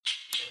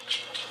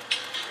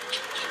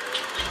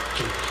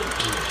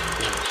It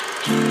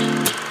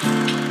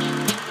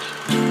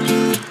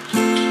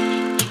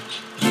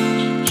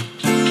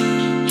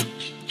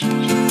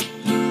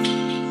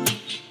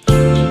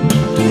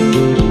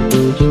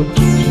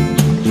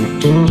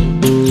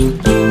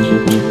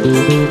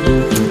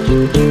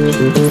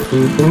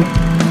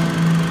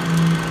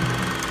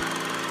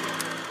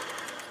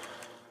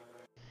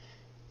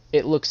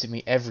looks at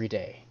me every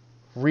day.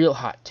 Real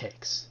hot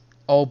takes.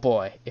 Oh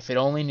boy, if it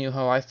only knew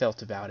how I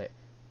felt about it.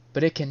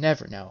 But it can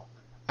never know.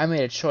 I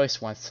made a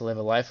choice once to live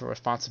a life of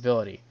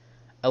responsibility.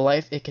 A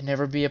life it can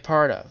never be a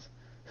part of.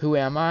 Who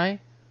am I?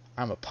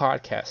 I'm a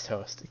podcast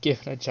host,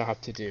 given a job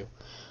to do.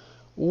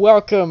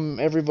 Welcome,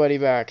 everybody,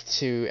 back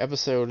to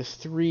episode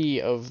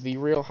 3 of the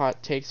Real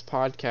Hot Takes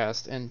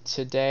podcast. And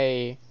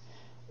today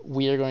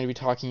we are going to be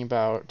talking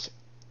about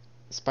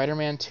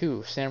Spider-Man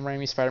 2, Sam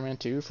Raimi's Spider-Man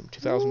 2 from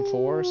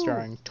 2004, Woo!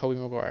 starring Tobey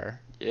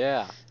Maguire.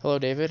 Yeah. Hello,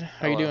 David.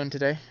 How you Hello. doing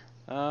today?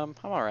 I'm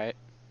alright.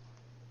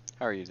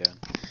 How are you doing?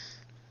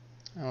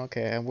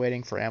 Okay, I'm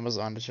waiting for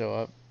Amazon to show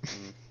up.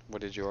 What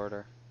did you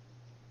order?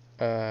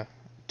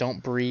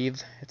 Don't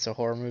Breathe. It's a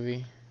horror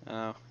movie. Oh.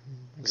 I'm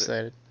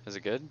excited. Is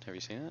it good? Have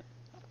you seen it?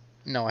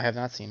 No, I have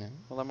not seen it.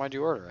 Well, then why'd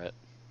you order it?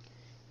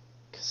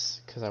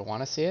 Cause I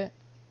want to see it.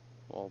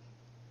 Well,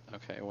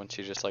 okay, wouldn't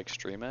you just,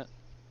 stream it?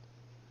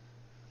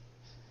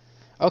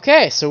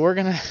 Okay, so we're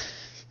gonna...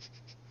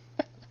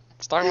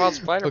 Let's talk about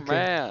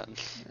Spider-Man!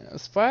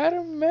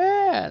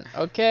 Spider-Man!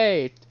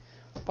 Okay.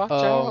 Watch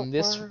out,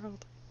 this-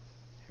 world!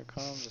 Here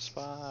comes the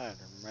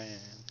Spider-Man.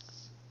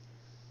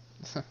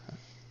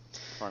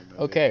 Fun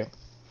movie. Okay.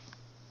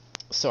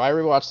 So I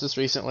rewatched this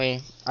recently.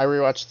 I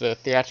rewatched the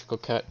theatrical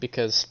cut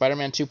because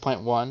Spider-Man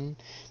 2.1,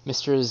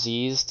 Mr.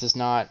 Aziz does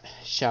not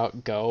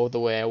shout go the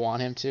way I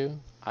want him to.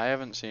 I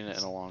haven't seen it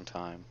in a long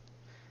time.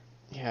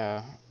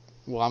 Yeah.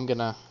 Well, I'm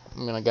gonna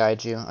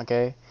guide you,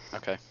 okay?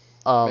 Okay.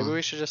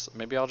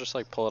 Maybe I'll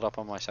just pull it up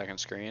on my second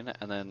screen,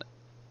 and then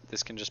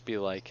this can just be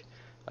a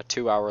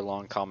 2-hour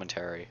long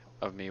commentary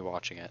of me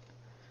watching it.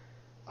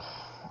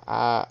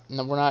 No,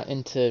 we're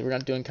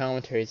not doing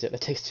commentaries yet.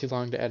 That takes too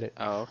long to edit.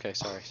 Oh, okay,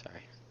 sorry.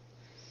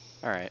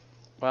 Alright.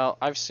 Well,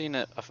 I've seen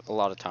it a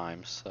lot of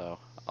times, so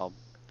I'll...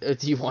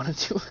 Do you want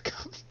to do a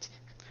commentary?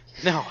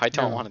 No, I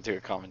don't No. want to do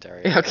a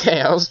commentary.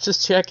 Okay, I was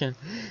just checking.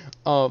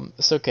 So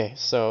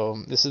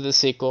this is the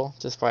sequel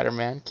to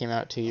Spider-Man. Came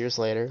out 2 years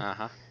later.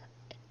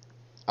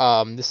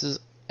 Uh-huh. This is,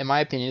 in my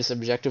opinion, is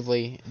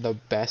objectively the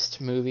best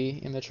movie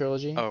in the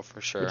trilogy. Oh,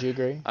 for sure. Would you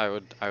agree? I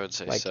would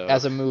say so.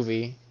 As a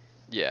movie.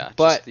 Yeah,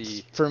 But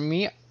just for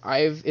me,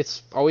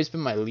 it's always been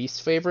my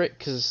least favorite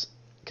because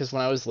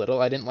when I was little,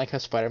 I didn't like how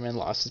Spider-Man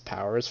lost his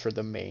powers for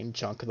the main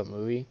chunk of the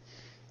movie,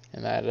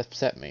 and that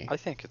upset me. I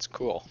think it's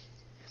cool.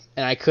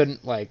 And I couldn't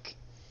I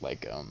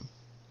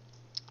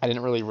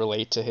didn't really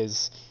relate to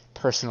his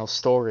personal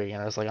story, and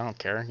I was like, I don't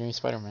care, give me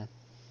Spider-Man.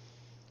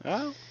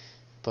 Oh.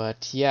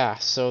 But yeah,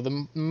 so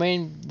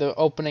the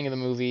opening of the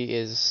movie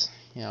is,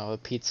 the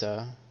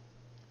pizza.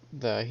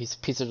 He's a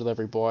pizza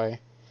delivery boy.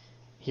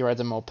 He rides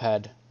a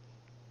moped.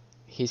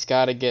 He's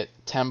got to get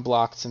 10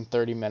 blocks in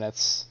 30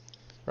 minutes,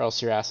 or else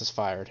your ass is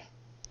fired.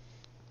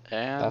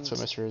 And That's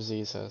what Mr.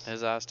 Aziz says.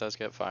 his ass does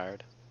get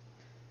fired.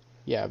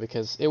 Yeah,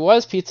 because it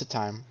was pizza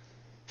time,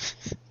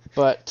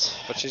 but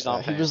she's not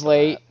he paying was for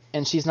late, that.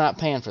 and she's not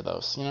paying for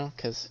those,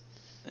 because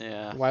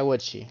Yeah. why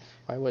would she?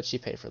 Why would she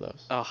pay for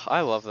those? Oh,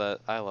 I love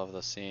that. I love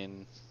the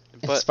scene.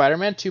 And But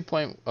Spider-Man 2.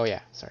 Oh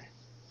yeah, sorry.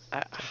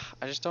 I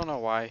just don't know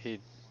why he...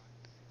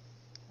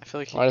 I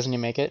feel like Why doesn't he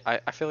make it?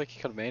 I feel like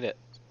he could have made it,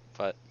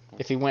 but...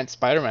 If he went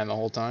Spider-Man the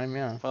whole time,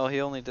 yeah. Well, he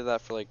only did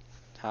that for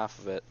half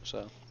of it,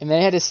 so... And they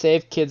had to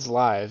save kids'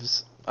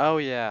 lives Oh,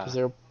 yeah. because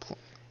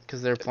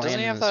they're playing Doesn't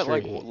he in have the that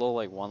street. little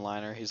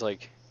one-liner? He's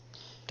like,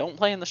 "Don't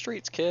play in the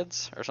streets,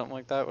 kids," or something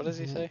like that. What does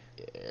he say?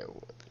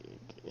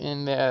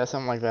 And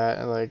something like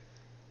that,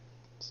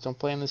 just don't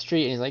play in the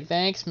street. And he's like,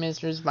 "Thanks,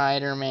 Mr.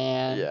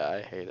 Spider-Man." Yeah,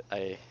 I hate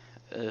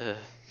it.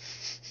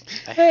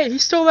 Hey, he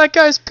stole that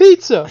guy's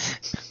pizza.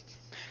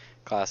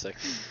 Classic.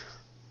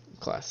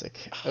 Classic.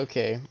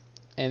 Okay.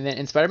 And then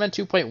in Spider-Man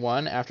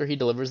 2.1, after he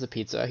delivers the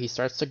pizza, he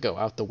starts to go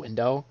out the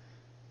window,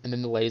 and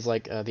then the lady's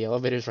like, "The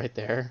elevator's right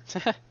there."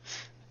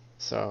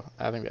 So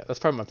I think that's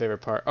probably my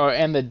favorite part. Oh,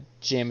 and the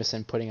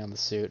Jameson putting on the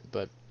suit,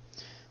 but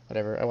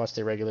whatever. I watched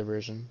the regular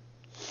version.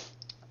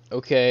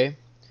 Okay.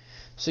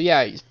 So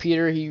yeah,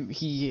 Peter.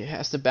 He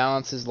has to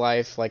balance his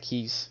life.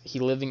 He's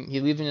living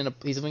in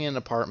an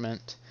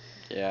apartment.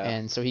 Yeah.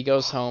 And so he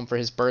goes home for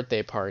his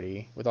birthday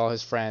party with all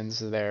his friends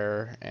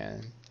there,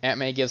 and Aunt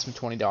May gives him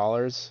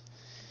 $20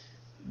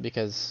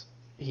 because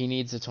he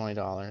needs the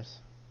 $20.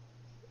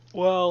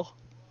 Well,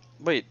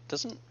 wait,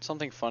 doesn't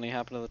something funny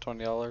happen to the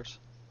 $20?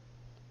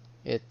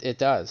 It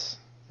does.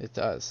 It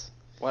does.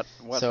 What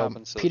So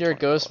happens to Peter the $20?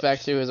 goes back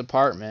to his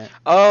apartment.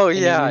 Oh and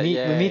yeah, we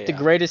meet the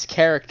greatest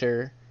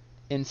character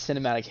in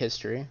cinematic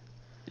history.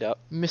 Yep.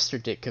 Mr.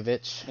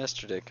 Ditkovich.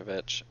 Mr.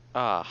 Ditkovich.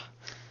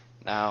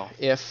 Now.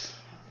 If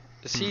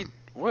Is he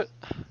what?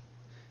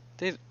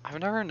 I've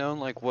never known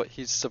what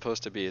he's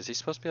supposed to be. Is he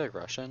supposed to be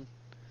Russian?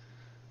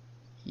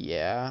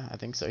 Yeah, I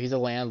think so. He's a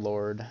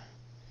landlord.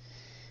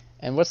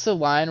 And what's the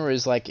line where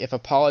he's like, if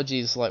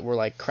apologies were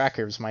like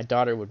crackers, my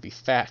daughter would be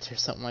fat or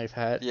something like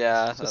that?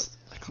 Yeah, that's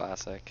a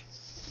classic.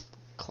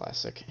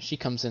 Classic. She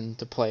comes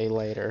into play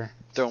later.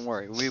 Don't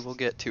worry, we will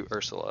get to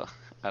Ursula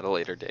at a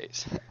later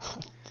date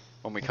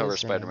when we cover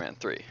Spider-Man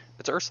 3.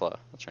 It's Ursula.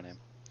 That's her name.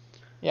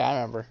 Yeah, I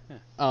remember.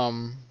 Yeah.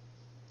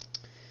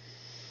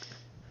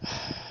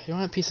 You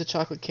want a piece of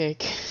chocolate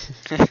cake?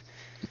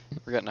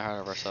 We're getting ahead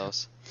of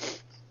ourselves.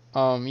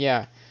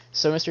 Yeah.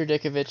 So Mr.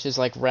 Dickovich is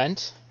like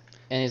rent,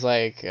 and he's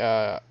like,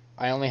 I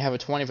only have a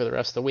 20 for the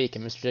rest of the week,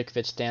 and Mr.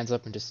 Dickovich stands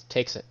up and just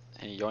takes it.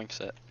 And he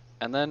yoinks it.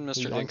 And then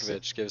Mr.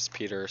 Dinklage gives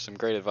Peter some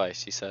great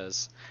advice. He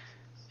says,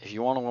 if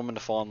you want a woman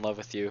to fall in love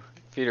with you,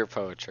 feed her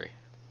poetry.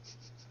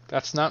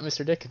 That's not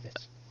Mr.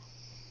 Dickovich.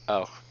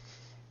 Oh.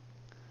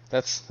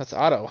 That's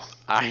Otto.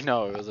 I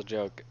know, it was a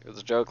joke. It was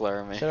a joke,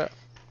 Laramie. Shut up.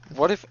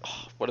 What if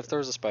there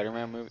was a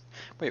Spider-Man movie?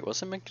 Wait,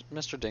 wasn't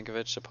Mr.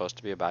 Dinklage supposed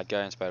to be a bad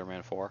guy in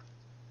Spider-Man 4?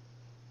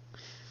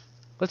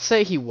 Let's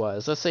say he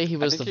was. Let's say he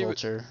was the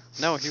Vulture.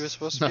 No, he was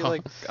supposed to be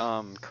like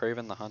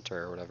Kraven the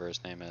Hunter or whatever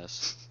his name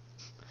is.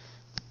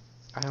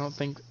 I don't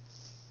think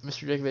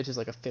Mr. Dickovich is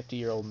like a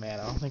 50-year-old man.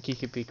 I don't think he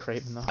could be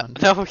Kraven the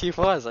Hunter. No, he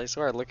was. I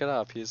swear. Look it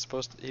up. He was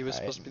supposed to be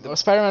the. Well,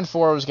 Spider-Man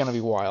 4 was gonna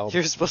be wild. He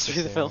was supposed to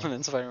be the villain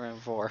in Spider-Man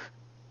 4.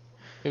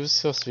 It was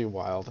supposed to be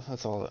wild.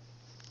 That's all.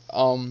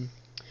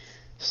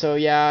 So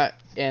yeah,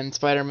 in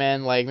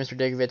Spider-Man, like Mr.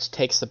 Dickovich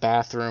takes the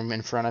bathroom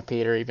in front of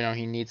Peter, even though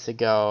he needs to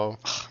go.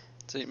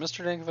 See,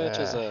 Mr.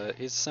 Dinklage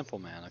he's a simple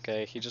man.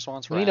 Okay, he just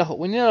wants. We need a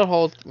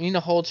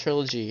whole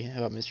trilogy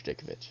about Mr.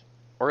 Dickovich.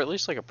 Or at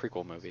least like a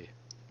prequel movie.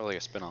 Or like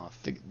a spin-off.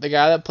 The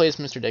guy that plays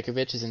Mr.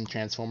 Dickovich is in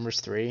Transformers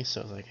 3, so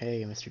I was like,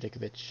 hey, Mr.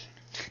 Dickovich.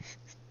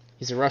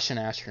 He's a Russian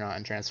astronaut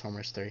in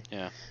Transformers 3.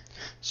 Yeah.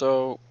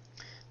 So,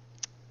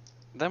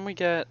 then we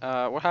get,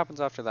 what happens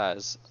after that?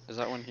 Is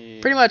that when he...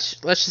 Pretty much,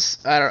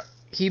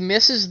 he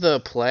misses the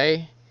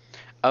play.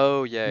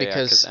 Oh, yeah,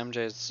 because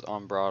MJ's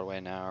on Broadway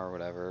now or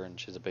whatever, and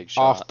she's a big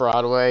shot. Off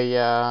Broadway,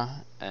 yeah.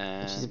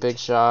 And she's a big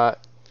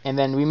shot. And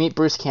then we meet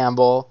Bruce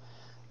Campbell,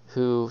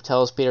 who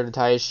tells Peter to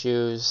tie his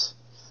shoes.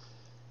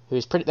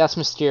 That's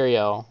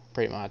Mysterio,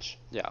 pretty much.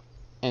 Yeah.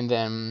 And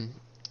then,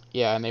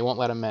 yeah, and they won't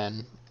let him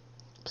in,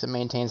 because it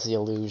maintains the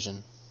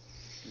illusion.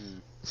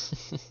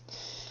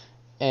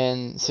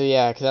 And so,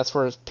 yeah, because that's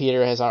where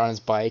Peter is on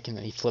his bike, and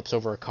then he flips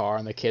over a car,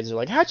 and the kids are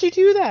like, how'd you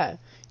do that?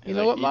 You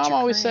know what Mom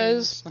always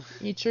says?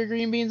 Eat your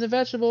green beans and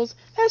vegetables.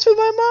 That's what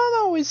my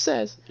mom always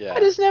says. Yeah. I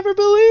just never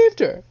believed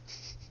her.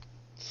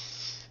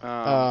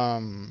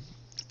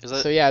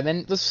 So, yeah,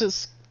 then let's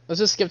just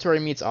skip to where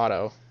he meets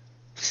Otto.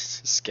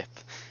 Skip.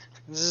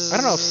 I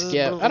don't know,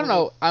 skip. I don't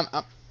know.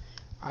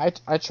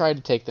 I tried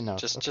to take the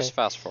notes. Just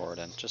fast forward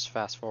in. Just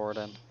fast forward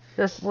in.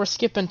 We're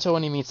skipping to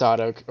when he meets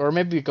Otto, or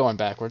maybe going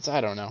backwards. I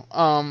don't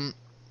know.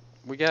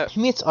 He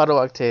meets Otto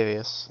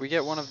Octavius. We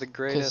get one of the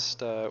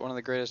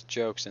greatest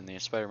jokes in the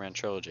Spider-Man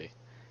trilogy.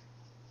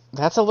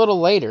 That's a little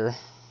later.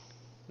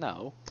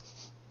 No.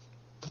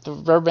 The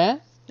rubber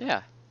band?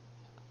 Yeah.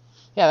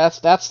 Yeah,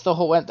 that's the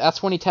whole.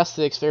 That's when he tests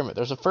the experiment.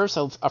 There's a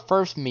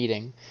first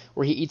meeting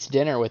where he eats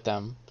dinner with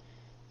them.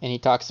 And he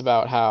talks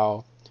about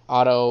how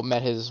Otto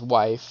met his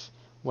wife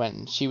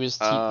when she was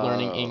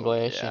learning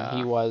English, and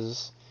he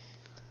was,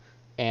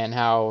 and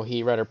how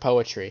he read her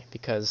poetry.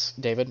 Because,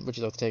 David, would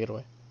you like to take it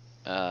away?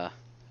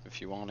 If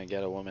you want to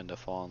get a woman to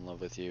fall in love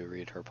with you,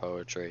 read her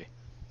poetry.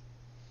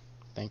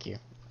 Thank you.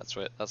 That's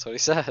what he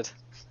said.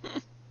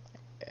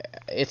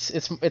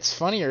 It's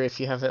funnier if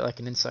you have it like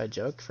an inside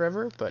joke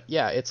forever, but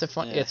yeah, it's a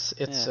fun. Yeah,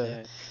 it's.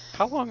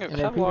 How long have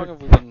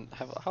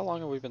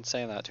we been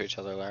saying that to each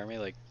other, Laramie?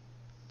 Like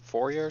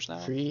 4 years now?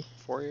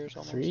 4 years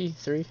almost? 3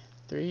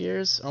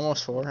 years?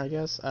 Almost 4, I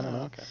guess. I don't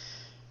know. Okay.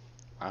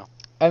 Wow.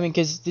 I mean,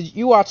 because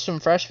you watched them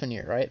freshman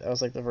year, right? That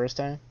was like the first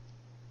time?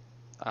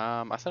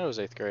 I thought it was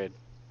 8th grade.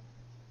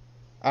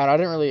 I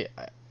didn't really...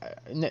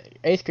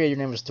 8th grade, your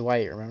name was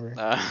Dwight, remember?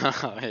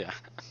 Yeah.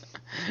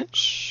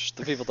 Shh,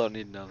 the people don't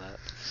need to know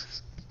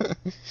that.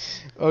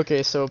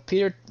 Okay, so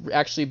Peter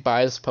actually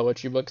buys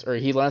poetry books, or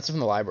he lends them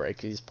from the library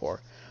because he's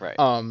poor. Right.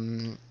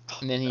 And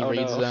then he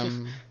reads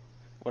them...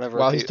 Whenever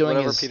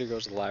Peter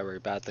goes to the library,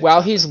 bad things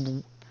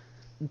happen.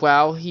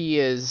 While he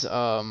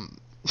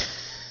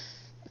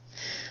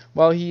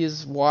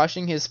is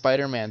washing his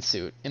Spider-Man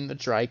suit in the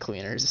dry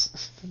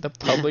cleaners, the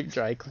public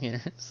dry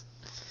cleaners.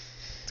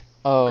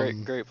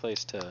 Great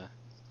place to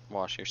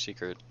wash your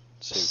secret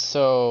suit.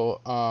 So,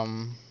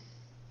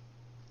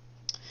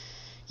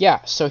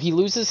 yeah, so he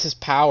loses his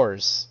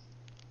powers.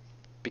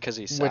 Because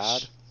he's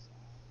sad?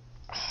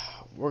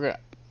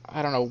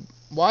 I don't know.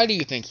 Why do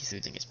you think he's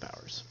losing his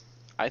powers?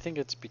 I think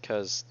it's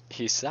because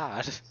he's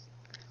sad.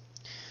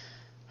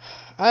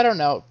 I don't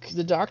know.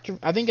 The doctor...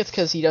 I think it's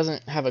because he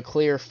doesn't have a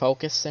clear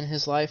focus in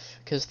his life.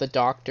 Because the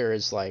doctor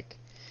is like,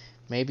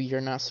 maybe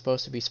you're not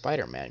supposed to be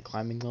Spider-Man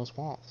climbing those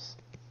walls.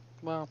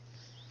 Well...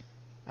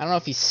 I don't know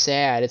if he's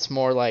sad. It's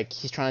more like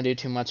he's trying to do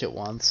too much at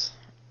once.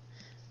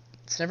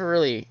 It's never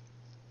really...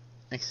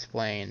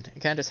 explained. It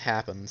kind of just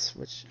happens,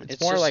 which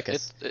it's more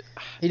just, like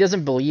he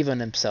doesn't believe in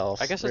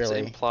himself. I guess really.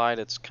 It's implied.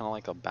 It's kind of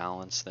like a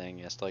balance thing.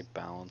 He has to like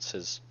balance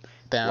his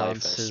life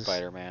as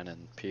Spider-Man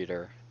and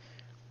Peter,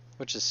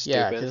 which is stupid.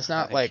 Yeah, because it's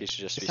not he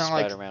should just be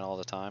Spider-Man all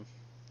the time.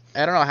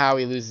 I don't know how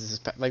he loses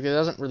his like. It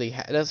doesn't really.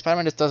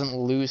 Spider-Man just doesn't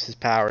lose his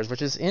powers,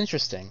 which is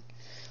interesting.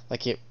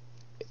 Like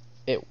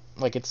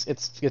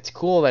it's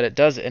cool that it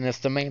does it, and it's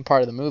the main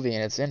part of the movie,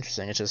 and it's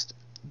interesting. It's just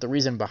the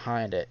reason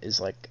behind it is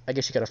like, I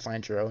guess you gotta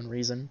find your own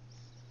reason.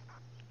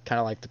 Kind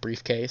of like the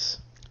briefcase.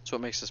 That's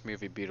what makes this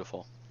movie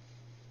beautiful.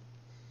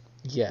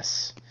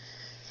 Yes.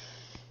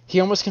 He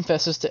almost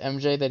confesses to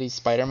MJ that he's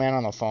Spider-Man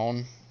on the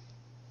phone.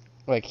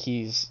 Like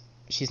she's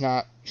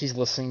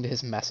listening to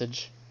his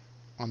message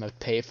on the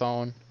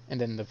payphone, and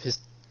then his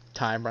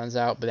time runs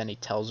out, but then he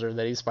tells her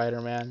that he's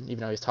Spider-Man, even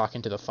though he's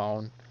talking to the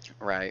phone.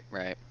 Right.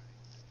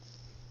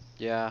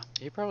 Yeah,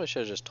 he probably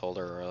should have just told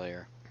her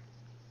earlier.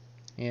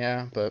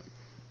 Yeah, but...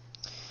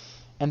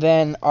 And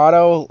then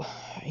Otto,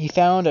 he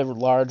found a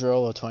large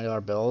roll of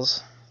 $20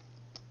 bills,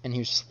 and he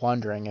was just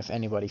wondering if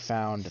anybody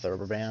found the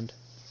rubber band.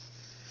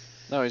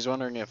 No, he's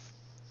wondering if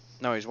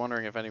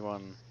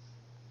anyone...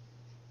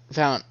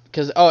 Found...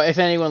 if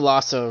anyone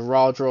lost a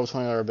large roll of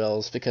 $20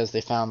 bills because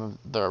they found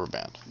the rubber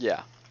band.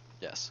 Yeah.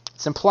 Yes.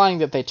 It's implying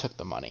that they took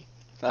the money.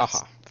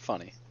 That's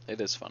funny. It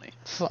is funny.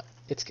 Fun.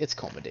 It's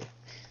comedy.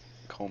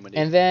 Comedy.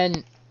 And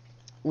then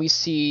we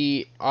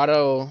see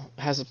Otto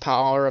has the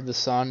power of the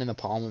sun in the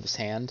palm of his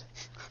hand.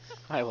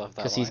 I love that.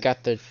 Because he's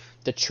got the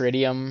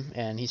tritium,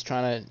 and he's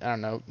trying to, I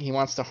don't know, he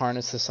wants to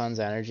harness the sun's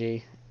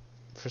energy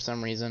for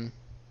some reason.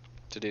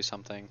 To do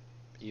something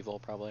evil,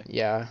 probably.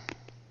 Yeah.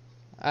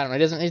 I don't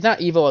know. He's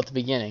not evil at the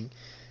beginning.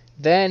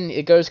 Then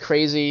it goes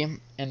crazy,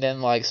 and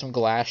then like some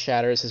glass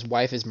shatters. His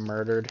wife is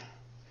murdered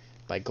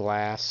by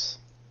glass.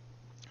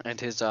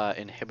 And his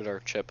inhibitor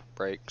chip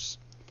breaks.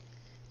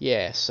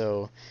 Yeah,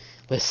 so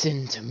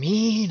listen to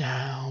me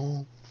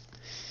now.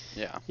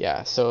 Yeah.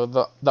 Yeah, so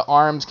the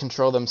arms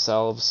control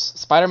themselves.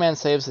 Spider-Man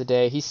saves the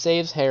day. He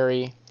saves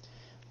Harry,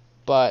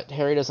 but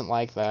Harry doesn't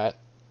like that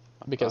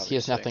because he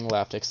has nothing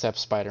left except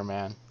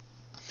Spider-Man.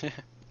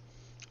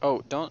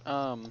 Oh, don't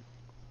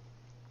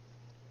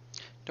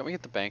we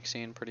get the bank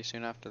scene pretty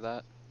soon after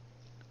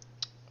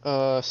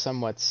that?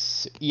 Somewhat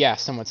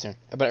soon.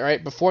 But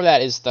right before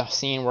that is the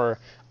scene where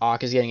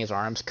Ock is getting his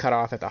arms cut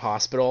off at the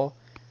hospital,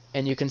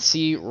 and you can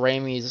see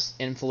Raimi's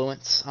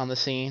influence on the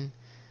scene.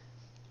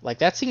 Like,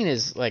 that scene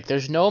is, like,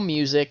 there's no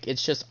music,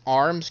 it's just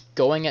arms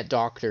going at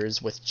doctors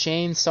with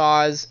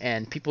chainsaws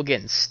and people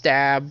getting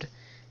stabbed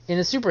in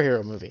a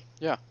superhero movie.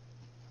 Yeah.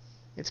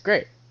 It's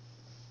great.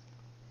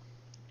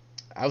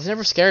 I was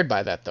never scared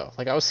by that, though.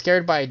 Like, I was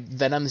scared by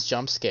Venom's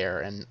jump scare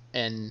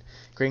and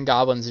Green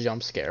Goblin's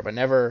jump scare, but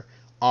never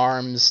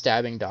arms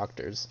stabbing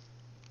doctors.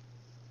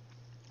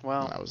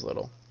 Well, when I was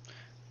little.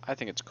 I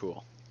think it's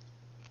cool.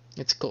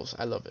 It's cool.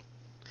 I love it.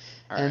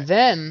 All and right.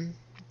 then,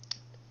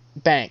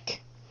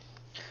 bank.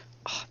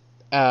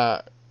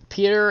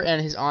 Peter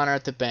and his aunt are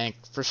at the bank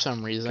for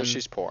some reason. Because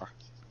she's poor.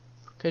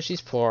 Because she's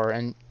poor,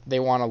 and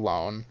they want a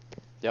loan.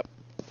 Yep.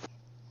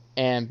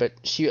 But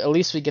at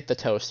least we get the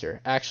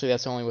toaster. Actually,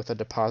 that's only with a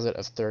deposit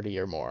of 30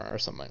 or more, or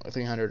something, like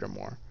 300 or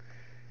more.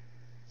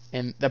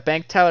 And the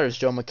bank teller is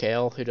Joe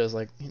McHale, who does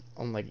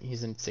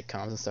he's in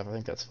sitcoms and stuff. I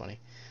think that's funny.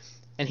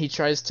 And he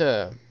tries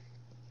to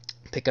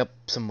pick up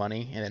some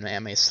money, and then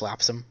Aunt May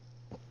slaps him.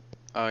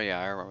 Oh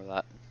yeah, I remember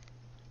that.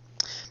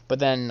 But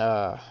then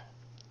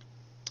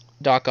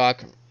Doc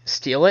Ock,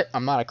 steal it.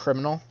 I'm not a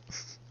criminal.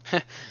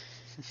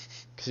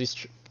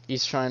 Because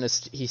he's trying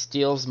to he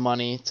steals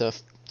money to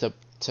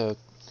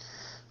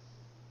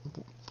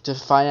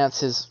finance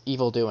his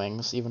evil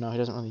doings, even though he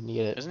doesn't really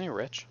need it. Isn't he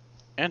rich?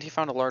 And he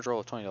found a large roll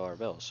of $20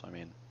 bills. I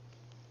mean,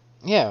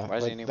 yeah, why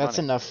does he need that's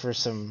money? enough for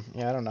some.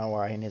 Yeah, I don't know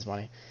why he needs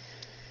money.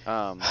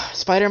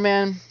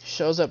 Spider-Man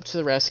shows up to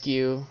the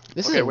rescue.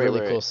 This is a really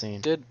cool scene.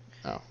 Did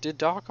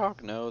Doc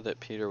Ock know that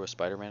Peter was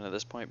Spider-Man at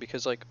this point?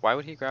 Because why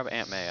would he grab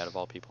Aunt May out of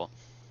all people?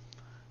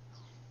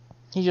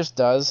 He just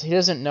does. He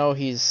doesn't know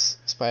he's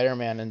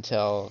Spider-Man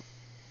until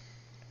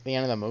the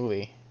end of the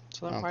movie.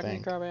 So then why did he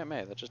grab Aunt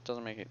May? That just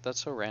doesn't make it.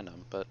 That's so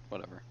random, but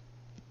whatever.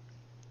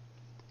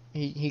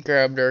 He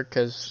grabbed her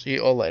because she's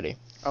old lady.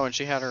 Oh, and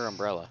she had her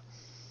umbrella.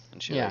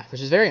 And she which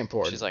is very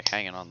important. She's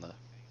hanging on the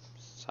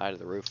side of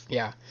the roof.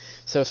 Yeah.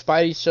 So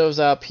Spidey shows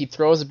up. He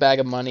throws a bag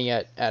of money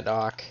at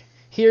Ock.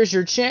 Here's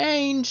your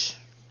change.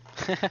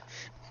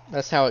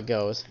 That's how it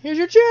goes. Here's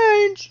your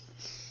change.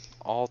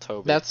 All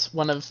Toby. That's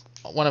one of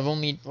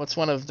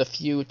the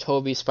few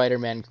Toby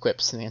Spider-Man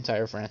quips in the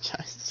entire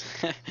franchise.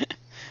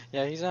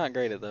 Yeah, he's not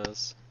great at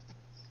those.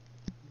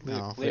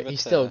 Leave it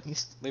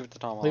to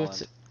Tom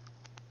Holland.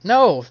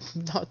 No,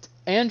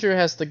 Andrew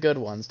has the good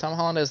ones. Tom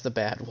Holland has the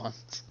bad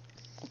ones.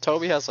 Well,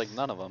 Toby has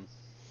none of them.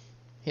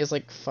 He has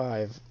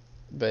 5,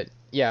 but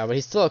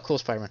he's still a cool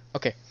Spider-Man.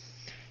 Okay.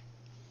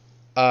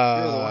 You're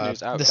the one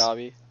who's out,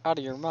 Gobby. Out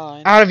of your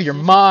mind. Out of your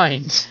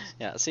mind.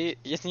 Yeah, see,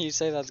 you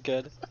say that's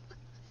good.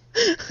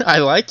 I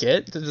like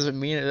it. That doesn't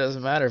mean it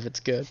doesn't matter if it's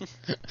good.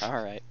 All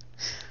right.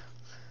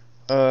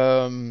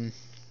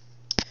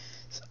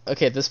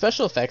 Okay, the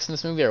special effects in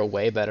this movie are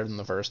way better than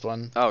the first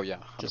one. Oh yeah,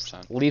 100%.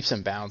 Just leaps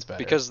and bounds better.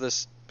 Because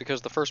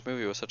the first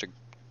movie was such a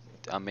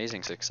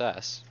amazing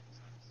success.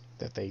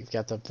 That they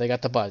got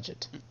the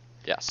budget.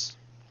 Yes.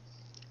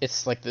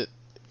 It's like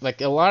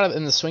a lot of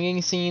in the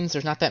swinging scenes.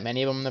 There's not that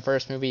many of them in the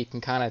first movie.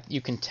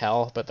 You can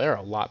tell, but they're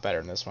a lot better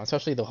in this one.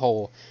 Especially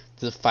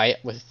the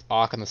fight with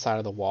Ock on the side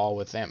of the wall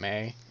with Aunt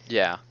May.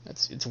 Yeah.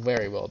 It's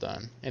very well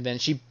done. And then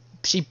she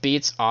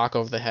beats Ock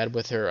over the head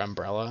with her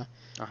umbrella.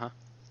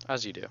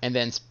 As you do. And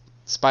then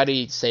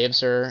Spidey saves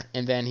her,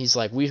 and then he's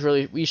like,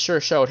 we sure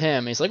showed him.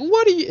 And he's like,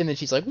 what do you? And then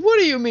she's like, what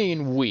do you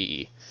mean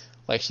we?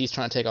 Like she's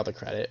trying to take all the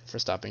credit for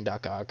stopping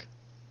Doc Ock,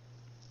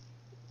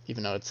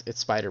 even though it's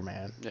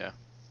Spider-Man. Yeah.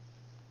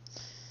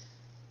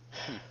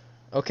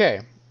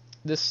 Okay,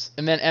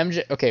 and then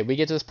MJ. Okay, we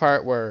get to this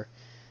part where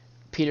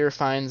Peter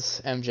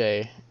finds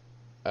MJ,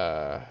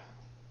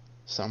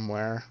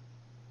 somewhere.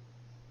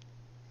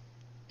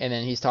 And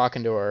then he's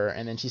talking to her,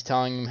 and then she's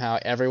telling him how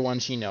everyone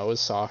she knows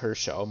saw her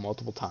show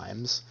multiple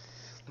times.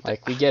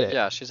 Like, we get it.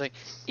 Yeah, she's like,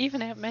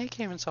 even Aunt May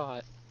came and saw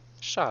it.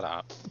 Shut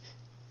up.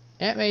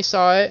 Aunt May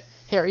saw it.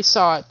 Harry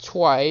saw it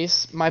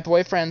twice. My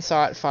boyfriend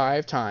saw it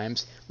 5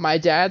 times. My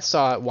dad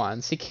saw it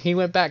once. He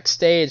went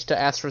backstage to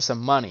ask for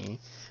some money.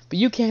 But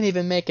you can't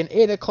even make an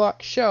 8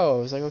 o'clock show.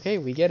 I was like, okay,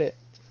 we get it.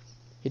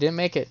 You didn't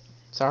make it.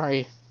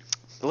 Sorry.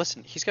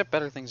 Listen, he's got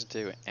better things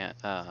to do. And,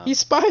 he's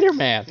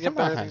Spider-Man. He's got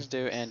better things to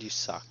do, and you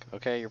suck.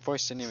 Okay, your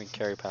voice didn't even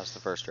carry past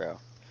the first row.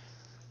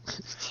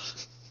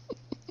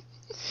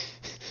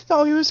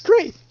 Oh, he was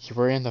great. You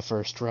were in the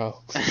first row.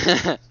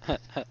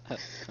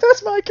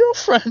 That's my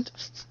girlfriend.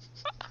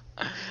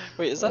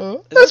 Wait, is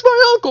that? That's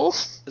my uncle.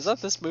 Is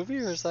that this movie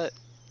or is that?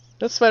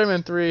 That's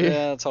Spider-Man 3.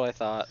 Yeah, that's what I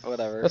thought.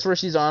 Whatever. That's where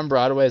she's on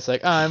Broadway. It's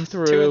like, I'm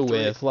through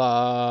with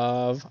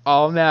love.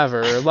 I'll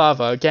never love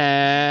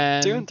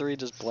again. 2 and 3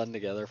 just blend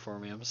together for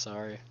me. I'm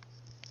sorry.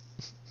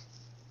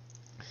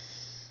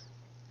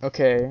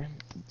 Okay.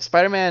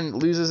 Spider-Man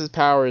loses his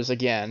powers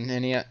again,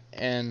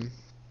 and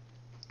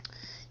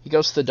he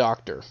goes to the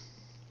doctor.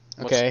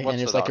 Okay, what's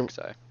and it's the like doc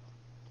say?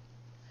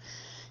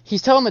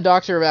 He's telling the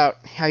doctor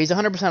about how he's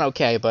 100%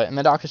 okay, and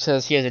the doctor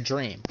says he has a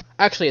dream.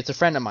 Actually, it's a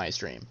friend of mine's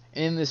dream.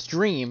 And in this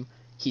dream,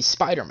 he's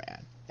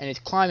Spider-Man, and he's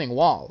climbing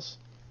walls,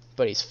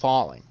 but he's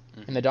falling.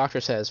 Mm-hmm. And the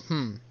doctor says,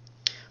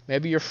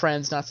 maybe your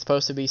friend's not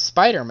supposed to be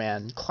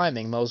Spider-Man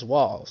climbing those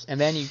walls. And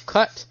then you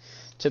cut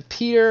to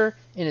Peter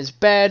in his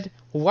bed,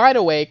 wide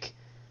awake,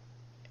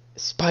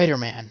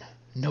 Spider-Man,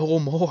 no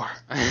more.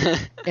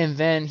 And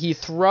then he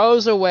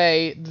throws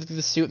away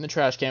the suit in the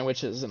trash can,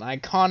 which is an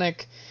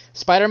iconic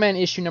Spider-Man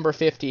issue number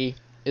 50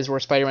 is where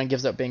Spider-Man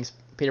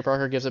Peter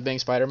Parker gives up being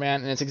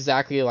Spider-Man, and it's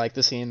exactly like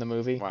the scene in the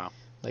movie. Wow.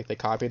 Like they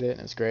copied it,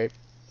 and it's great.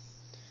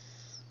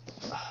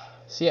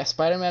 So yeah,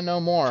 Spider-Man no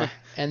more.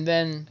 and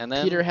then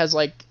Peter has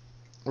like,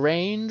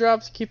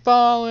 raindrops keep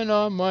falling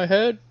on my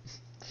head.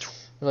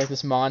 Like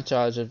this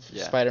montage of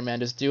Spider-Man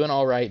just doing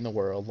all right in the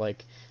world.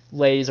 Like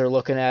ladies are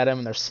looking at him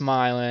and they're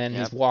smiling. Yep.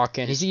 He's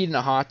walking. He's eating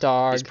a hot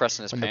dog. He's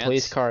pressing his when pants. The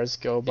police cars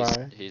go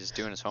by. He's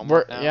doing his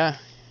homework now. Yeah.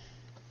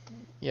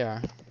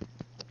 Yeah.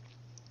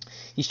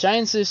 He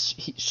shines his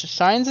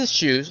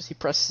shoes. He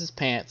presses his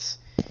pants.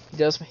 He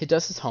does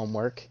his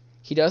homework.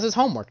 He does his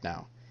homework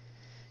now.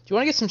 Do you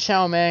want to get some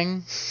chow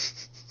mein?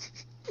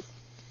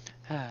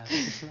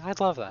 I'd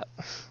love that.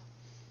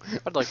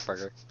 I'd like a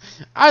burger.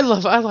 I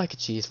like a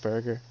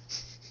cheeseburger.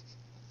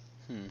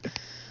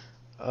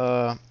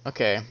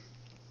 Okay.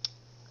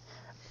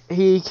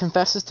 He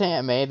confesses to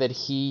Aunt May that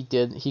he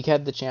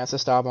had the chance to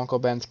stop Uncle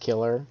Ben's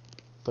killer,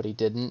 but he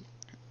didn't.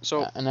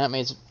 So and Aunt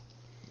May's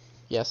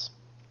yes.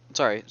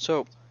 Sorry.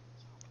 So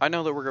I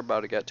know that we're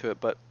about to get to it,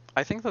 but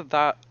I think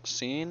that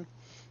scene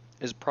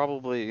is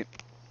probably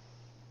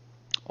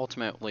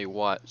ultimately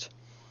what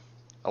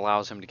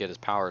allows him to get his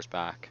powers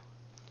back.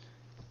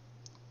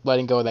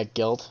 Letting go of that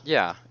guilt.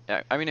 Yeah.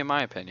 I mean, in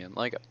my opinion,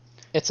 like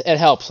it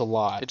helps a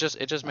lot. It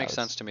just makes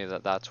sense to me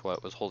that that's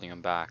what was holding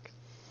him back,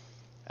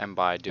 and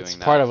by doing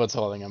that, part of what's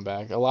holding him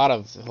back. A lot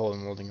of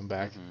holding him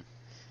back. Mm-hmm.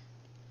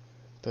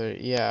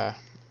 But yeah,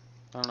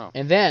 I don't know.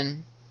 And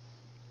then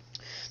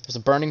there's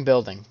a burning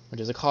building, which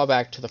is a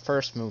callback to the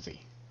first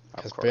movie,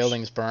 because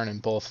buildings burn in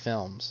both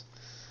films.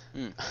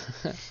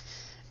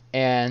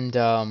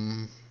 And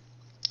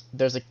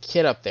there's a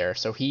kid up there,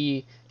 so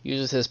he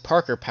uses his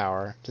Parker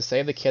power to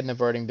save the kid in the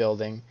burning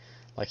building.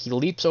 Like he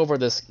leaps over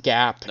this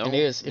gap, and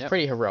it's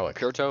pretty heroic.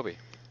 Pure Toby.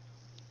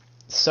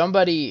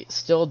 Somebody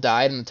still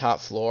died on the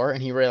top floor,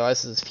 and he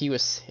realizes if he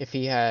was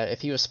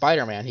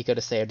Spider-Man, he could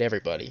have saved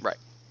everybody. Right.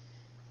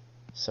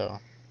 So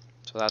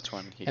that's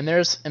when he. And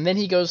then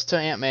he goes to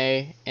Aunt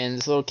May, and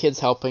this little kid's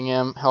helping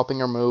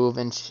her move,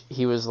 and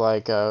he was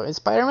like, "Is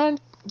Spider-Man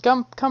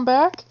come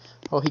back?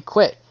 Oh, he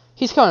quit.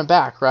 He's coming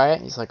back, right?"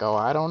 He's like, "Oh,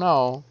 I don't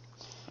know."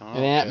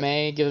 And Aunt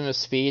May gives him a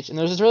speech, and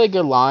there's this really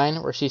good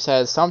line where she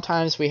says,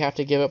 "Sometimes we have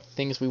to give up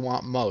things we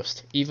want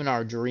most, even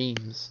our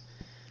dreams."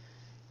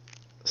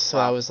 So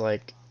I was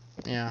like,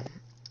 yeah.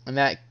 And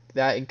that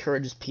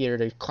encourages Peter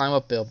to climb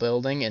up the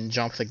building and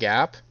jump the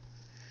gap.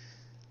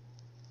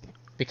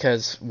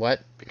 Because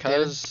what?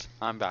 Because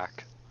I'm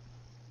back.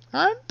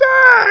 I'm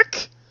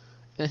back!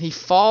 And he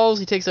falls,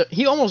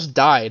 he almost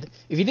died.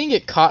 If he didn't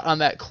get caught on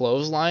that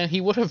clothesline,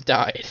 he would have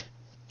died.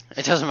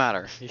 It doesn't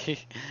matter. He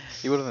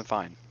would have been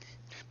fine.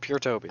 Pure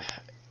Toby.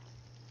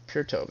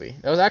 Pure Toby.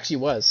 That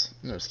was.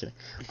 No, just kidding.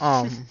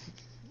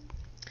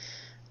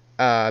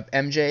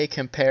 MJ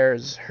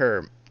compares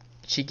her.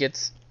 She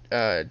gets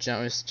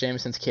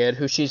Jameson's kid,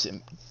 who she's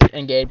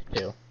engaged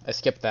to. I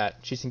skipped that.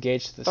 She's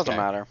engaged to this Doesn't guy.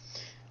 matter.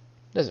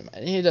 Doesn't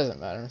matter. He doesn't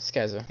matter. This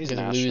guy's He's a an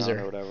astronaut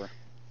loser. or whatever.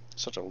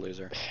 Such a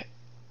loser.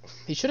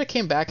 He should have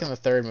came back in the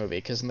third movie,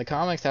 because in the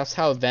comics, that's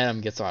how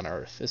Venom gets on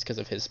Earth, is because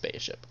of his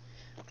spaceship.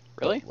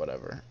 Really? But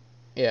whatever.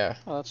 Yeah.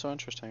 Oh, that's so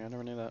interesting. I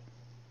never knew that.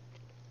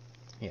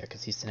 Yeah,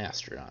 because he's an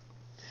astronaut.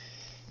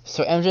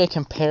 So MJ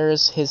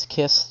compares his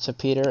kiss to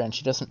Peter, and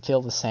she doesn't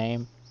feel the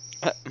same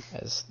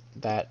as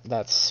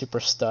that super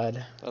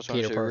stud. That's Peter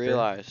when she Parker.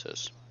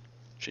 realizes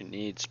she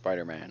needs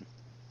Spider-Man.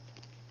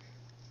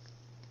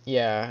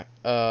 Yeah.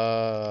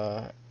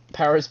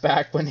 Powers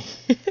back when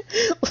he.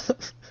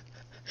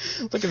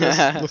 Look at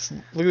this.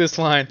 Look at this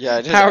line.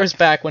 Yeah, Powers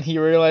back when he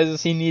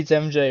realizes he needs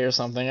MJ or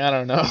something. I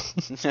don't know.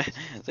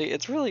 See,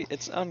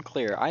 it's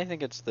unclear. I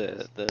think it's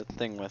the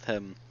thing with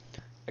him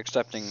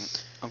accepting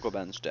Uncle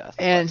Ben's death.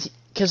 And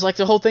because like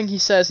the whole thing he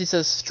says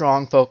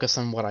strong focus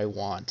on what I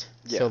want.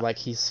 Yeah. So like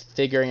he's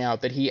figuring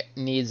out that he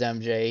needs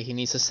MJ, he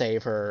needs to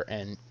save her,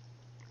 and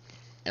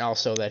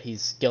also that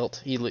he's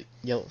guilt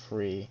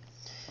free.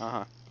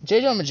 Uh-huh.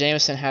 J. Jonah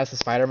Jameson has the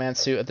Spider-Man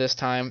suit at this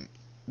time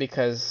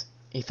because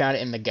he found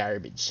it in the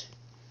garbage.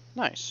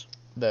 Nice.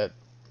 The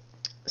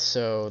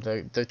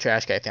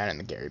trash guy found it in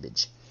the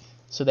garbage.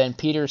 So then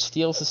Peter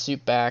steals the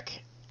suit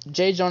back.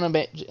 J.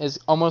 Jonah is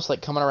almost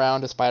like coming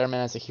around to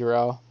Spider-Man as a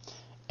hero.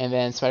 And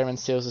then Spider-Man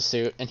steals the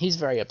suit, and he's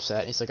very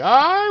upset. He's like,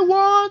 I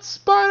want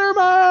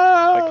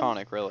Spider-Man!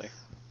 Iconic, really.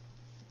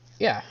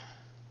 Yeah.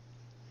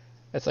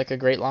 That's like a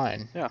great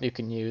line Yeah. you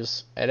can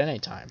use at any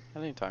time.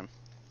 Anytime.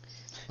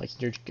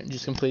 Like, you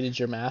just completed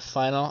your math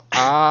final.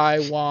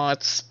 I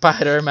want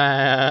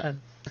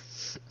Spider-Man!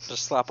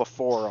 Just slap a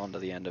 4 onto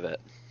the end of it.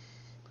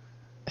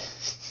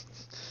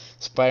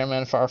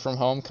 Spider-Man Far From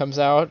Home comes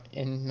out,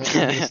 and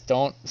just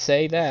don't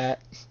say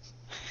that.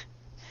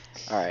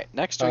 Alright,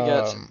 next we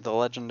get the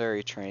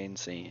legendary train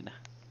scene.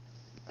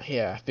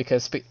 Yeah,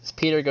 because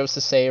Peter goes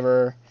to save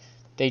her.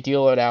 They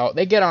deal it out.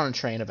 They get on a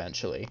train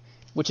eventually,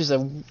 which is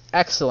an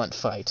excellent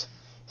fight.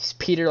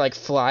 Peter like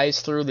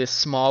flies through this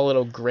small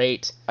little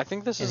grate. I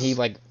think this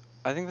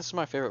is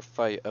my favorite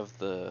fight of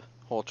the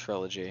whole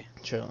trilogy.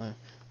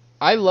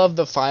 I love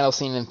the final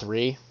scene in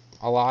 3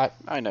 a lot.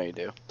 I know you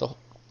do.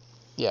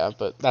 Yeah,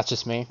 but that's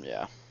just me.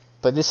 Yeah.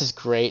 But this is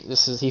great.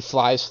 He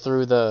flies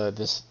through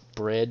this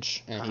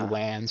bridge and he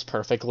lands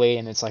perfectly,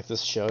 and it's like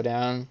this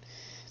showdown.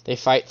 They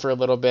fight for a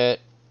little bit,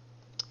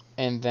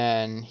 and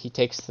then he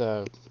takes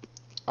the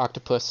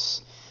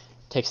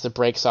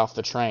brakes off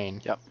the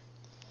train. Yep.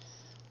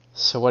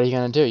 So what are you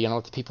gonna do? You gonna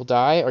let the people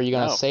die, or are you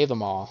gonna No. save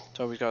them all?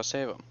 Toby's gotta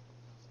save him.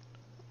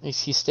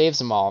 He saves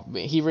them all.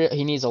 He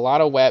needs a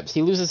lot of webs.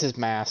 He loses his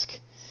mask.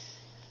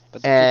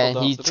 But the And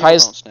people he don't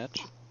tries-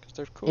 snitch, 'cause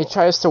they're cool. He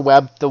tries to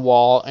web the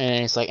wall,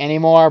 and he's like, any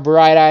more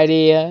bright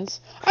ideas?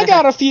 I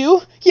got a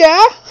few,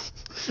 yeah!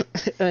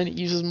 And then he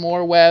uses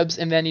more webs,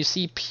 and then you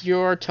see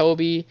pure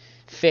Toby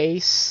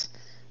face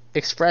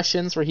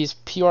expressions where he's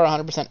pure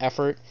 100%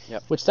 effort.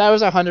 Yep. Which that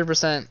was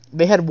 100%.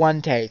 They had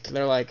one take.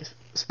 They're like,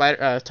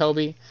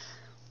 Toby,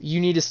 you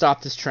need to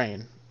stop this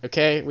train,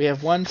 okay? We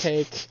have one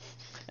take.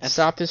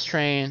 Stop this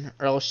train,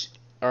 or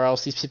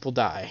else these people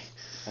die.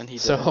 And he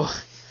did. So,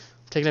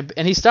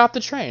 and he stopped the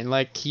train.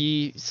 Like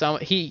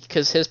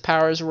because his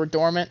powers were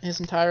dormant his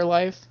entire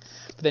life,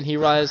 but then he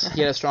realized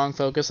he had a strong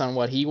focus on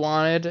what he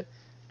wanted,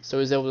 so he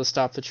was able to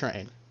stop the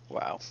train.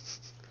 Wow.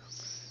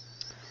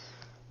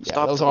 Yeah,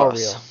 Stop that was the all bus.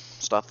 real.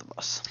 Stop the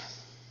bus.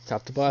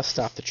 Stop the bus,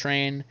 stop the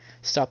train,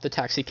 stop the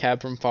taxi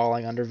cab from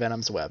falling under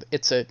Venom's web.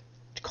 It's a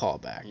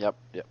callback. Yep.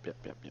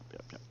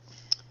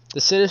 The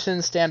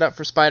citizens stand up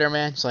for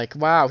Spider-Man. He's like,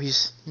 wow,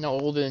 he's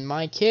older than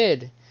my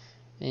kid.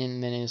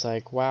 And then he's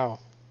like, wow.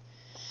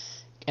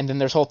 And then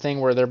there's a whole thing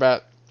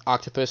where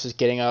Octopus is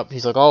getting up.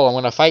 He's like, oh, I'm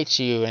going to fight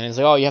you. And he's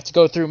like, oh, you have to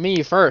go through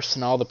me first.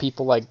 And all the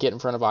people like get in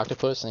front of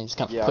Octopus, and he just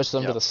kind of pushes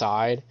them to the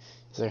side.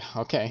 He's like,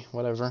 okay,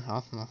 whatever.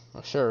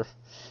 Sure.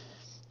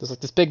 There's like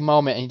this big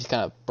moment, and he just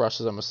kind of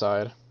brushes them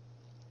aside.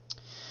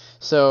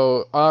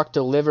 So Ock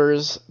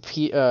delivers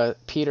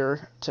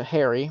Peter to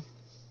Harry.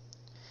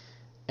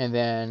 And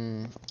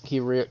then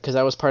because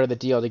that was part of the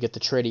deal to get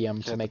the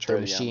tritium to make the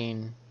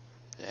machine.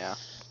 Yeah.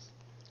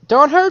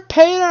 Don't hurt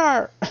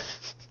Peter!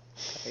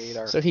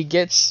 Peter. So he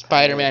gets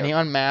Spider-Man, he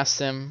unmasks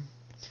him,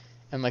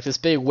 and like this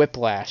big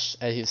whiplash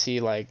as you see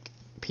like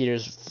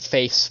Peter's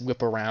face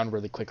whip around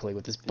really quickly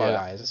with his bug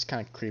eyes. It's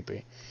kind of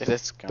creepy. It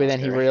is But then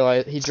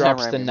he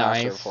drops the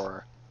knife.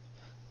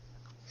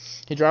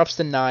 He drops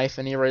the knife,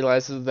 and he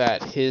realizes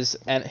that his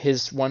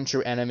one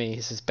true enemy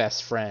is his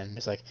best friend.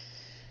 It's like,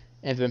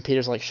 and then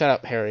Peter's like, shut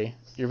up, Harry.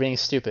 You're being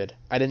stupid.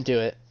 I didn't do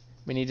it.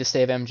 We need to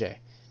save MJ.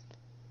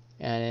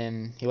 And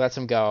then he lets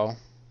him go.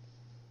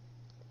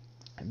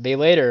 They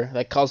later,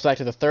 that calls back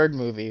to the third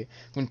movie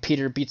when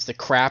Peter beats the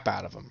crap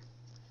out of him.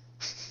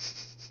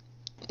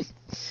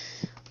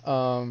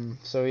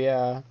 So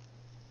yeah.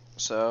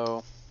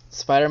 So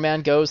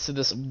Spider-Man goes to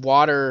this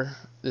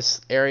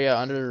area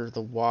under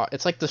the water.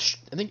 It's like I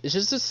think it's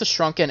just the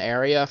shrunken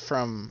area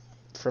from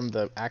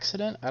the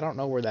accident. I don't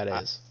know where that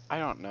is. I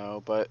don't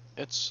know, but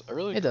it's a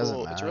really It doesn't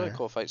cool. It's a really matter.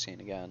 cool fight scene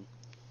again.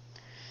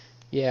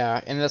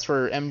 Yeah, and that's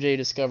where MJ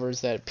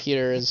discovers that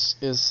Peter is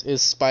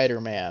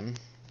Spider-Man.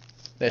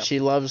 That Yep. she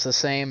loves the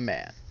same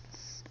man.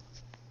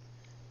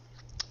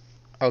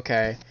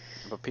 Okay.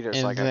 But Peter's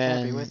And like, I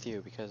can't be then- with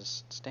you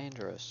because it's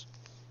dangerous.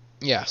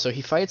 Yeah, so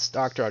he fights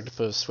Dr.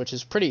 Octopus, which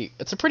is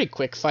it's a pretty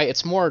quick fight.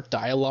 It's more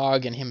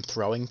dialogue and him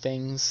throwing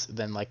things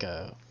than like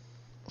a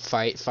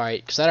fight,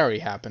 because that already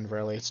happened,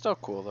 really. It's still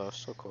cool though.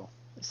 Still cool.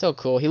 It's still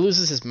cool. He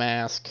loses his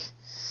mask.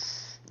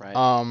 Right.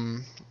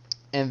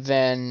 And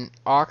then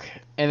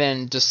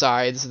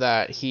decides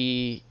that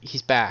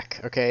he's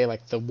back, okay?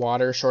 Like the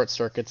water short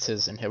circuits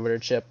his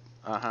inhibitor chip,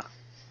 Uh-huh.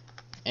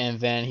 and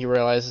then he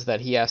realizes that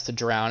he has to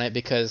drown it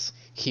because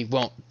he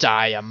won't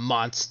die a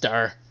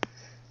monster.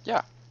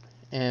 Yeah.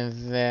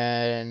 And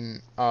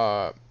then he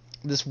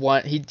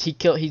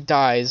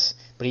dies,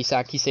 but he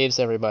saves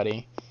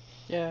everybody.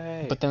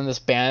 Yay. But then this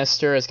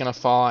banister is gonna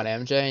fall on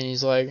MJ, and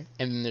he's like,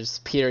 and then there's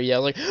Peter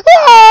yelling,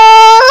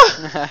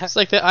 "Ah!" It's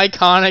like the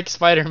iconic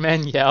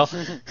Spider-Man yell.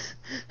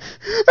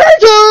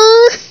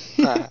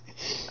 MJ!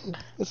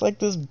 It's like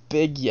this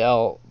big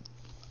yell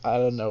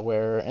out of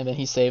nowhere, and then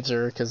he saves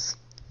her because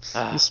he's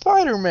Why do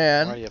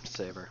Spider-Man. you have to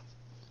save her?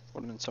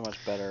 Would have been so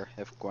much better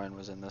if Gwen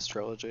was in this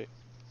trilogy.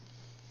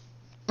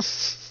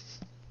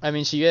 I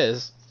mean, she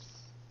is.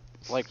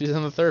 Like, She's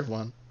in the third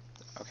one.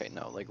 okay,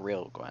 no, like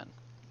real Gwen.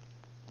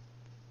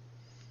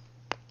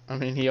 I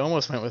mean, he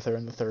almost went with her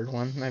in the third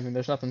one. I mean,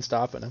 there's nothing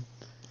stopping him.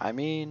 I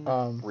mean,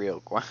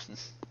 real Gwen.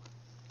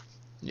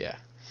 Yeah.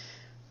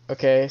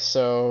 Okay,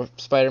 so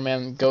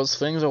Spider-Man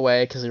swings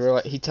away because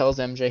he tells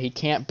MJ he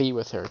can't be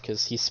with her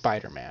because he's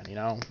Spider-Man, you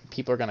know?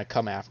 People are going to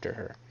come after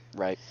her.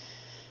 Right.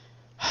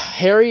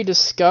 Harry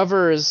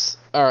has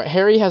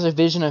a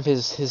vision of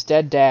his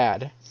dead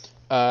dad.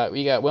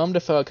 We got Willem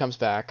Dafoe comes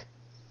back.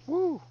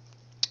 Woo.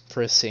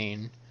 For a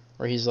scene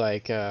where he's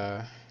like,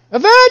 "Avenge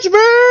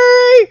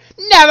me!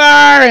 Never!"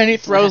 And he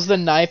throws the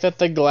knife at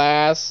the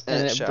glass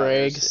and it shatters,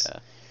 breaks. Yeah.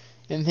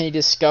 And he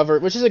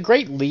discovered, which is a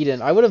great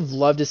lead-in. I would have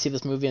loved to see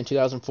this movie in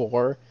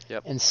 2004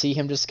 Yep. and see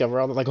him discover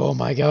all the, like, oh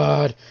my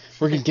god,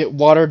 we're going to get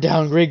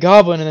watered-down Green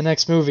Goblin in the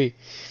next movie.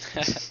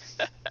 Yeah,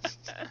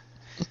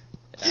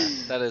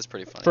 that is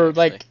pretty funny. For,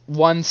 actually. like,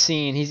 one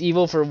scene. He's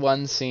evil for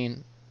one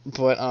scene.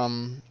 But,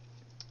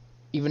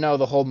 even though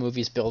the whole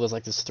movie's billed as,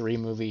 like, this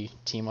three-villain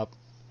team-up.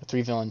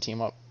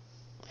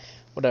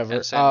 Whatever.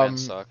 And Sandman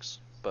sucks,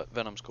 but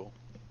Venom's cool.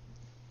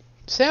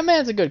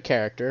 Sandman's a good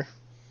character.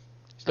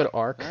 He's got an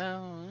arc.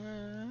 Well,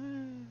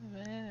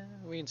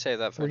 we can say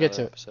that for We'll another get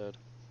to it. episode.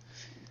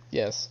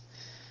 Yes.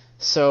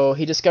 So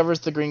he discovers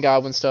the Green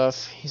Goblin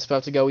stuff. He's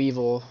about to go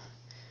evil.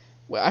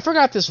 Well, I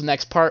forgot this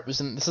next part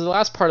this is the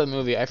last part of the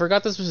movie. I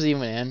forgot this was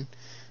even in.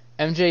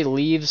 MJ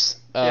leaves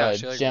She,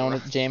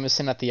 like,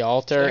 Jameson at the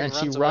altar, and she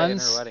away in her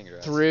runs wedding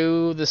dress.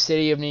 through the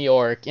city of New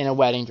York in a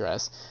wedding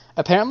dress.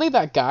 Apparently,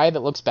 that guy that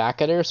looks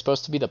back at her is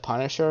supposed to be the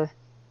Punisher.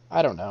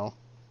 I don't know.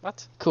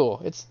 What?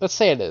 Cool. Let's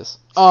say it is.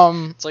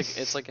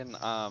 It's like in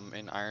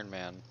Iron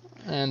Man.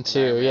 And Iron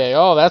two, Man. yeah.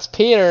 Oh, that's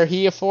Peter.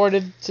 He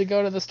afforded to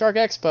go to the Stark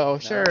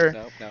Expo. Sure.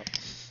 No.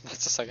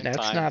 That's the second That's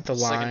time. not the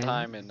Second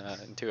line. time in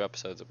 2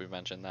 episodes that we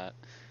mentioned that.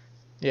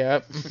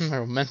 Yep.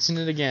 I'll mention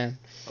it again.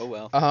 Oh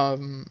well.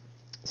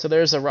 So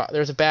there's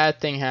a bad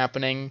thing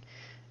happening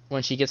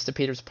when she gets to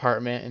Peter's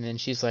apartment, and then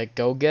she's like,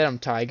 "Go get him,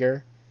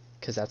 Tiger,"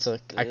 because that's a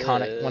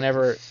iconic.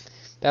 Whenever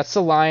that's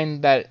the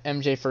line that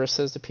MJ first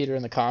says to Peter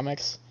in the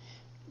comics,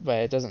 but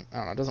it doesn't. I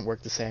don't know. It doesn't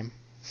work the same.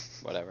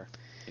 Whatever.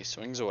 He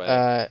swings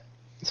away.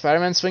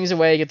 Spider-Man swings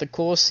away. You get the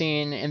cool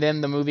scene, and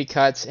then the movie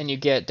cuts, and you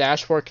get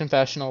Dashboard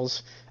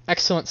Confessionals.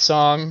 Excellent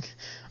song.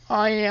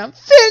 I am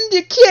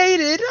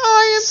vindicated.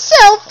 I am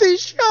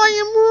selfish. I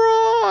am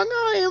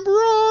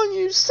wrong.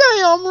 You say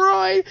I'm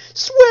right.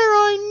 Swear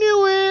I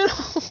knew it.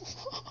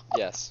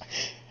 Yes.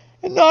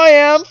 And I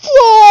am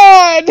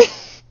flawed.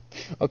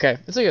 Okay,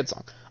 it's a good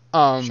song.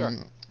 Sure.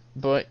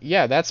 But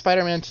yeah, that's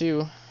Spider-Man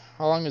 2.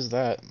 How long is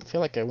that? I feel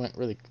like I went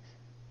really.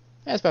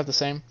 Yeah, it's about the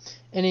same.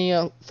 Any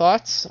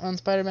thoughts on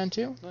Spider-Man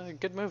 2?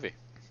 Good movie.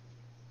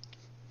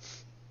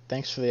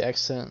 Thanks for the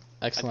excellent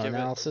give it-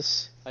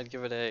 analysis. I'd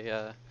give it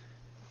a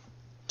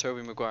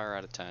Tobey Maguire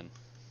out of 10.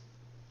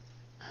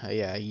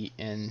 Yeah,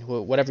 and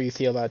whatever you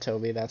feel about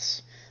Toby,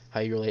 that's how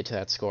you relate to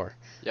that score.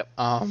 Yep.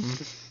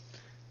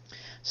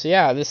 So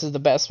yeah, this is the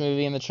best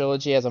movie in the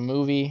trilogy as a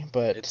movie,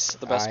 but It's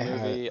the best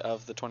movie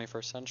of the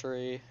 21st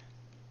century,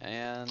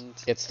 and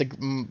it's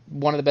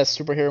one of the best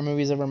superhero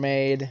movies ever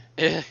made.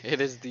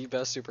 it is the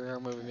best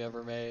superhero movie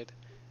ever made.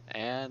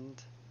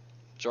 And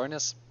join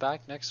us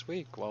back next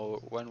week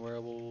when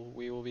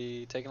we will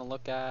be taking a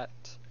look at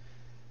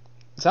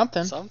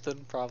Something.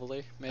 something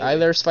probably. Maybe.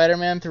 Either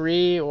Spider-Man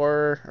 3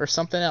 or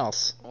something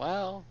else.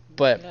 Well,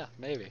 But Yeah,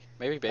 maybe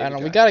Baby I don't know.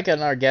 We Driver. gotta get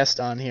another guest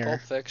on here.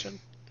 Pulp Fiction.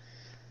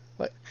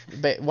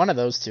 But one of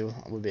those two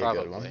would be a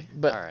good one. Probably.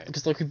 But Alright.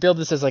 because like we build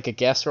this as like a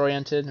guest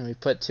oriented, and we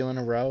put two in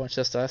a row. It's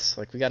just us.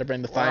 Like we got to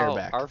bring the fire Well,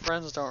 back. our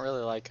friends don't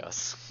really like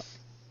us.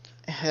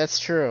 That's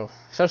true,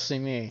 especially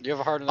me. You have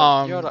a hard enough.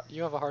 Um,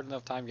 You have a hard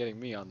enough time getting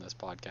me on this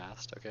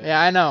podcast. Okay.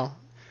 Yeah, I know.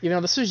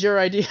 This was your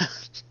idea.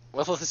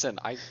 Well, listen.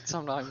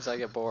 Sometimes I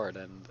get bored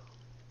and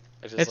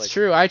I just It's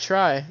true. I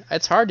try.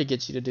 It's hard to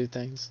get you to do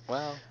things.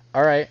 Well,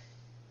 All right.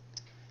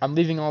 I'm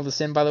leaving all this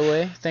in, by the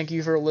way. Thank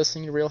you for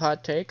listening to Real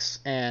Hot Takes,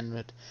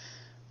 and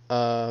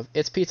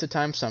it's pizza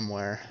time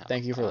somewhere.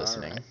 Thank you for all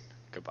listening. right.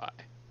 Goodbye.